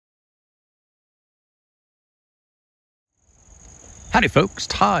Howdy folks,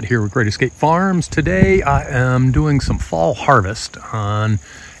 Todd here with Great Escape Farms. Today I am doing some fall harvest on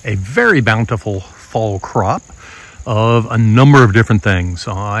a very bountiful fall crop of a number of different things.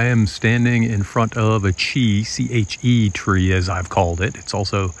 I am standing in front of a C-H-E tree, as I've called it. It's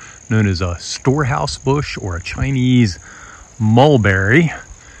also known as a storehouse bush or a Chinese mulberry.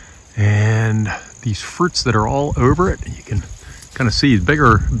 And these fruits that are all over it, you can kind of see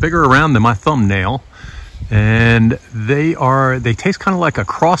bigger around than my thumbnail. And they taste kind of like a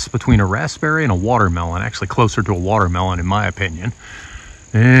cross between a raspberry and a watermelon, actually closer to a watermelon in my opinion.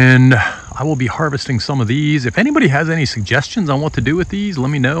 And I will be harvesting some of these. If anybody has any suggestions on what to do with these, let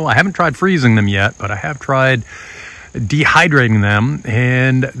me know. I haven't tried freezing them yet, but I have tried dehydrating them,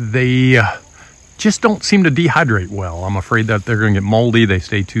 and they just don't seem to dehydrate well. I'm afraid that they're going to get moldy. They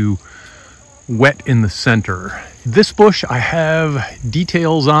stay too wet in the center. This bush I have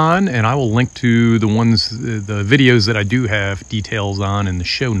details on, and I will link to the videos that I do have details on in the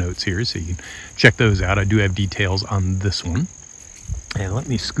show notes here, so you can check those out. I do have details on this one. And let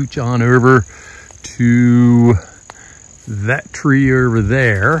me scooch on over to that tree over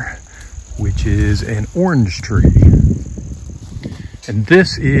there, which is an orange tree. And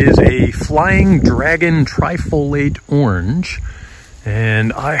this is a Flying Dragon Trifoliate orange.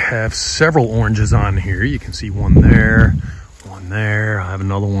 And I have several oranges on here. You can see one there. I have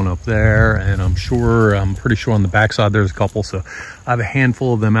another one up there, and I'm pretty sure on the backside there's a couple. So I have a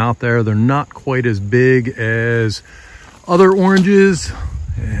handful of them out there. They're not quite as big as other oranges,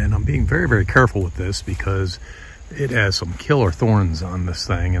 and I'm being very, very careful with this because it has some killer thorns on this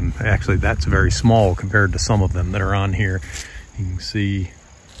thing. And actually that's very small compared to some of them that are on here. You can see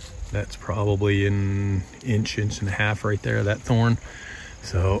that's probably an inch and a half right there, that thorn.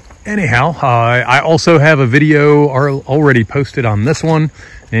 So anyhow, I also have a video already posted on this one.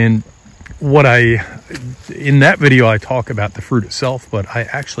 And in that video, I talk about the fruit itself, but I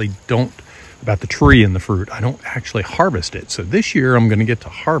actually don't, about the tree and the fruit. I don't actually harvest it. So this year I'm going to get to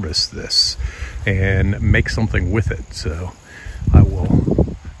harvest this and make something with it. So I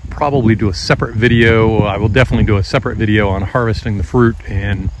will probably do a separate video. I will definitely do a separate video on harvesting the fruit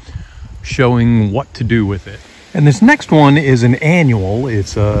and showing what to do with it. And this next one is an annual.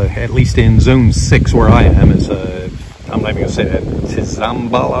 It's at least in zone 6 where I am. It's I'm not even gonna say that,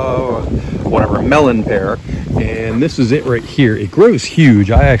 Tizambala or whatever, melon pear. And this is it right here. It grows huge.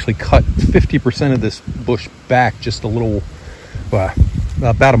 I actually cut 50% of this bush back just a little, well,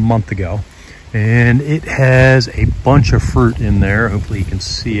 about a month ago. And it has a bunch of fruit in there. Hopefully you can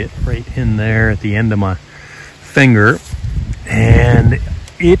see it right in there at the end of my finger. And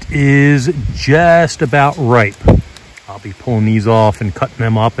it is just about ripe. I'll be pulling these off and cutting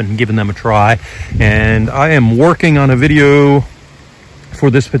them up and giving them a try. And I am working on a video for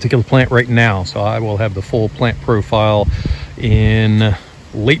this particular plant right now. So I will have the full plant profile in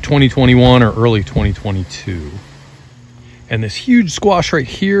late 2021 or early 2022. And this huge squash right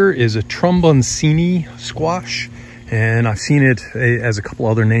here is a Tromboncini squash. And I've seen it as a couple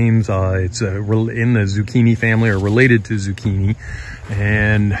other names. It's in the zucchini family or related to zucchini.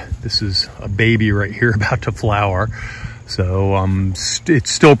 And this is a baby right here about to flower. So it's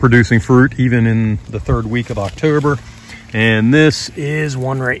still producing fruit even in the 3rd week of October. And this is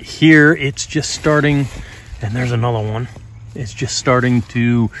one right here. It's just starting, and there's another one. It's just starting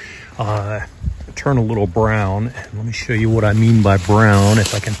to turn a little brown. And let me show you what I mean by brown,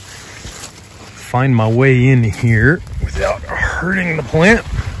 if I can find my way in here without hurting the plant.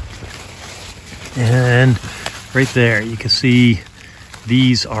 And right there you can see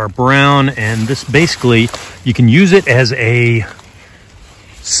these are brown, and this basically, you can use it as a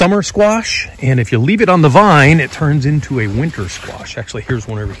summer squash, and if you leave it on the vine, it turns into a winter squash. Actually, here's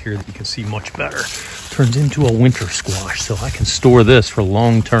one over here that you can see much better. It turns into a winter squash, so I can store this for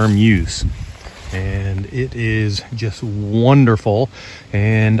long-term use. And it is just wonderful.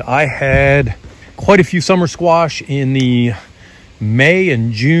 And I had quite a few summer squash in the May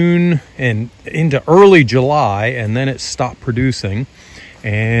and June and into early July, and then it stopped producing.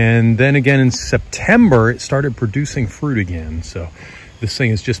 And then again in September, it started producing fruit again. So this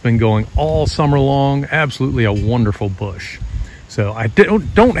thing has just been going all summer long. Absolutely a wonderful bush. So I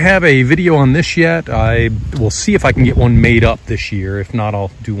don't have a video on this yet. I will see if I can get one made up this year. If not,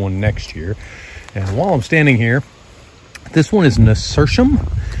 I'll do one next year. And while I'm standing here, this one is Nasturtium,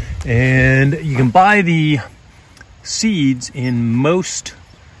 and you can buy the seeds in most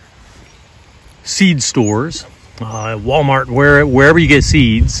seed stores, Walmart, wherever you get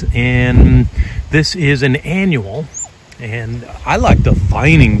seeds. And this is an annual, and I like the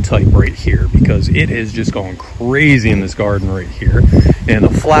vining type right here because it is just going crazy in this garden right here. And the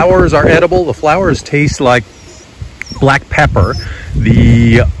flowers are edible. The flowers taste like black pepper.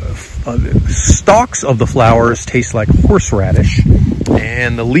 The stalks of the flowers taste like horseradish,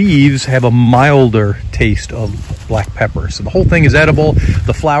 and the leaves have a milder taste of black pepper. So the whole thing is edible.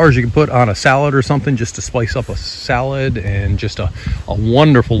 The flowers you can put on a salad or something just to spice up a salad, and just a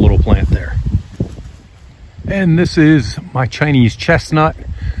wonderful little plant there. And this is my Chinese chestnut.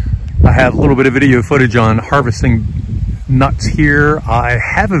 I have a little bit of video footage on harvesting nuts here. I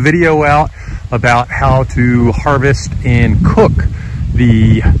have a video out about how to harvest and cook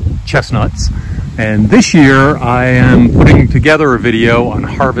the chestnuts. And this year I am putting together a video on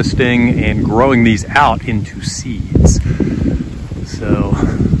harvesting and growing these out into seeds. So,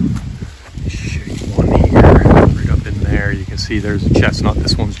 let me show you one here. Right up in there, you can see there's a chestnut.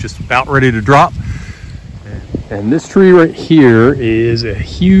 This one's just about ready to drop. And this tree right here is a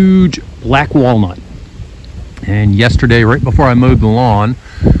huge black walnut. And yesterday, right before I mowed the lawn,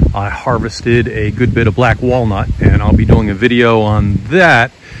 I harvested a good bit of black walnut, and I'll be doing a video on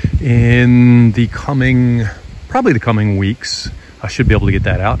that in the coming, probably the coming weeks. I should be able to get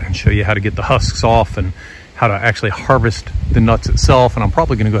that out and show you how to get the husks off and how to actually harvest the nuts itself. And I'm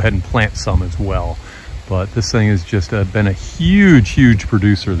probably going to go ahead and plant some as well. But this thing has just been a huge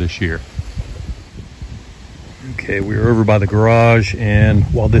producer this year. Okay, we're over by the garage, and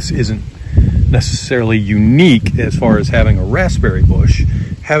while this isn't necessarily unique as far as having a raspberry bush,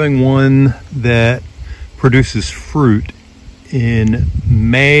 having one that produces fruit in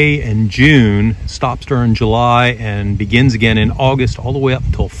May and June, stops during July and begins again in August all the way up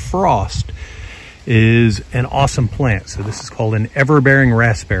until frost, is an awesome plant. So this is called an ever-bearing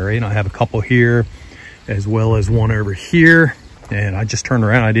raspberry, and I have a couple here as well as one over here. And I just turned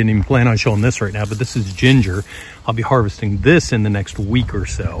around, I didn't even plan on showing this right now, but this is ginger. I'll be harvesting this in the next week or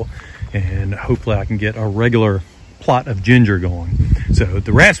so, and hopefully I can get a regular plot of ginger going. So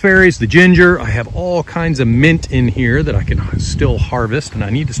the raspberries, the ginger, I have all kinds of mint in here that I can still harvest, and I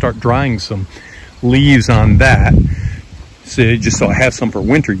need to start drying some leaves on that, so just so I have some for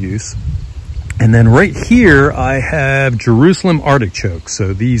winter use. And then right here I have Jerusalem artichoke.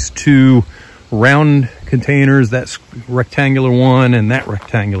 So these two round containers, that's rectangular one and that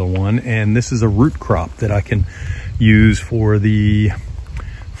rectangular one, and this is a root crop that I can use for a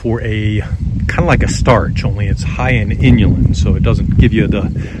kind of like a starch, only it's high in inulin, so it doesn't give you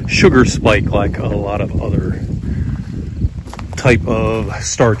the sugar spike like a lot of other type of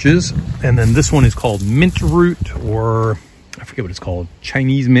starches. And then this one is called mint root, or I forget what it's called,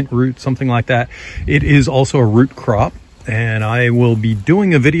 Chinese mint root, something like that. It is also a root crop, and I will be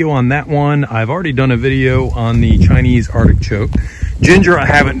doing a video on that one. I've already done a video on the Chinese artichoke. Ginger, I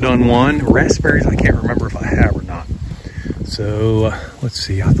haven't done one. Raspberries, I can't remember if I have or not. So let's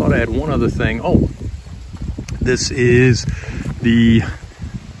see, I thought I had one other thing. Oh, this is the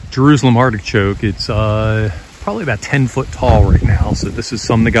Jerusalem artichoke. It's probably about 10 foot tall right now. So this is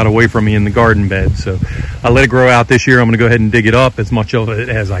something that got away from me in the garden bed. So I let it grow out this year. I'm gonna go ahead and dig it up as much of it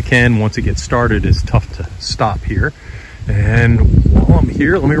as I can. Once it gets started, it's tough to stop here. And while I'm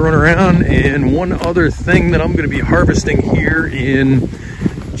here, let me run around. And one other thing that I'm going to be harvesting here in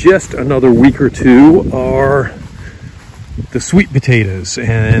just another week or two are the sweet potatoes.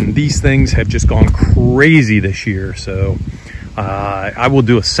 And these things have just gone crazy this year. So I will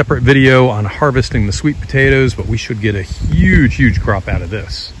do a separate video on harvesting the sweet potatoes, but we should get a huge crop out of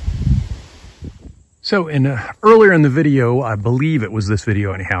this. So earlier in the video, I believe it was this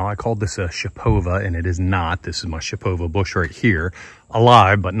video anyhow, I called this a Shipova, and it is not. This is my Shipova bush right here,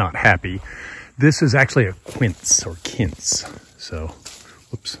 alive but not happy. This is actually a quince or quince. So,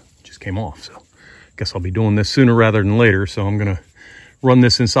 whoops, just came off. So, guess I'll be doing this sooner rather than later. So I'm gonna run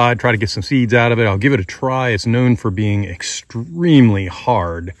this inside, try to get some seeds out of it. I'll give it a try. It's known for being extremely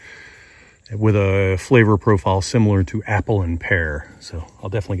hard, with a flavor profile similar to apple and pear. So I'll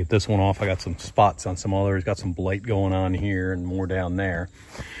definitely get this one off. I got some spots on some others, got some blight going on here and more down there.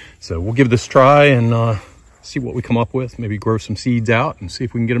 So we'll give this a try and see what we come up with. Maybe grow some seeds out and see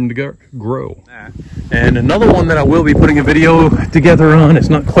if we can get them to grow. And another one that I will be putting a video together on, it's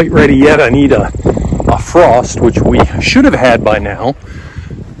not quite ready yet. I need a frost, which we should have had by now,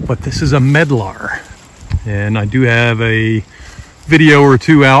 but this is a medlar. And I do have a video or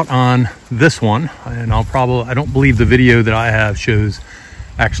two out on this one, and I don't believe the video that I have shows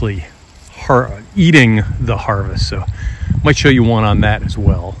actually eating the harvest, so might show you one on that as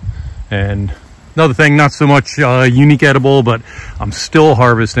well. And another thing, not so much unique edible, but I'm still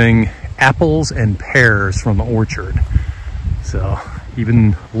harvesting apples and pears from the orchard. So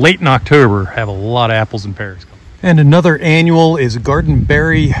even late in October, have a lot of apples and pears coming. And another annual is Garden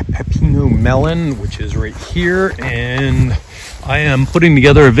Berry Pepino Melon, which is right here, and I am putting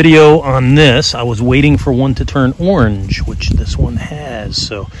together a video on this. I was waiting for one to turn orange, which this one has.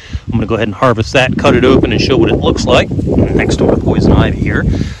 So I'm gonna go ahead and harvest that, cut it open and show what it looks like next to our poison ivy here.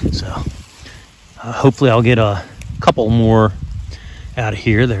 So hopefully I'll get a couple more out of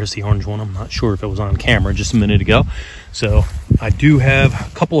here. There's the orange one. I'm not sure if it was on camera just a minute ago. So I do have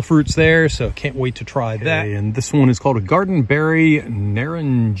a couple of fruits there, so can't wait to try that. And this one is called a garden berry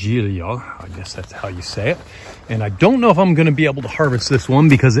naranjilla. I guess that's how you say it. And I don't know if I'm going to be able to harvest this one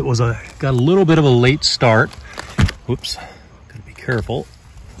because it was got a little bit of a late start. Whoops, gotta be careful.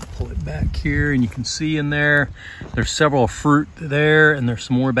 Pull it back here and you can see in there, there's several fruit there and there's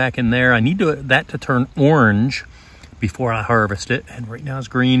some more back in there. I need that to turn orange before I harvest it, and right now it's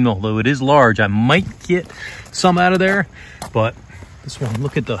green. Although it is large, I might get some out of there. But this one,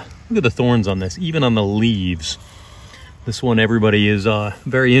 look at the thorns on this, even on the leaves. This one everybody is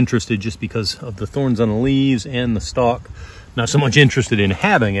very interested just because of the thorns on the leaves and the stalk. Not so much interested in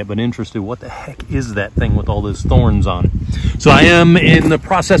having it, but interested what the heck is that thing with all those thorns on. So I am in the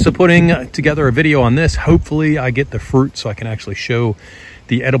process of putting together a video on this. Hopefully I get the fruit so I can actually show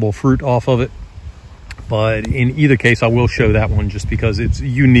the edible fruit off of it. But in either case, I will show that one just because it's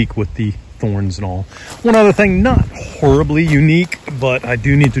unique with the thorns and all. One other thing, not horribly unique, but I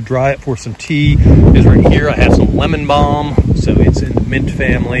do need to dry it for some tea, is right here I have some lemon balm. So it's in the mint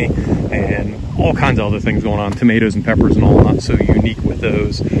family and all kinds of other things going on. Tomatoes and peppers and all, not so unique with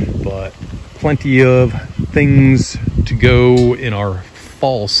those, but plenty of things to go in our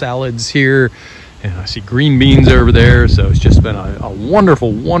fall salads here. And I see green beans over there. So it's just been a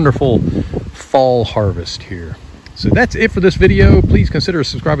wonderful, wonderful fall harvest here. So that's it for this video. Please consider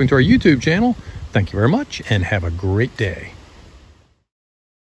subscribing to our YouTube channel. Thank you very much and have a great day.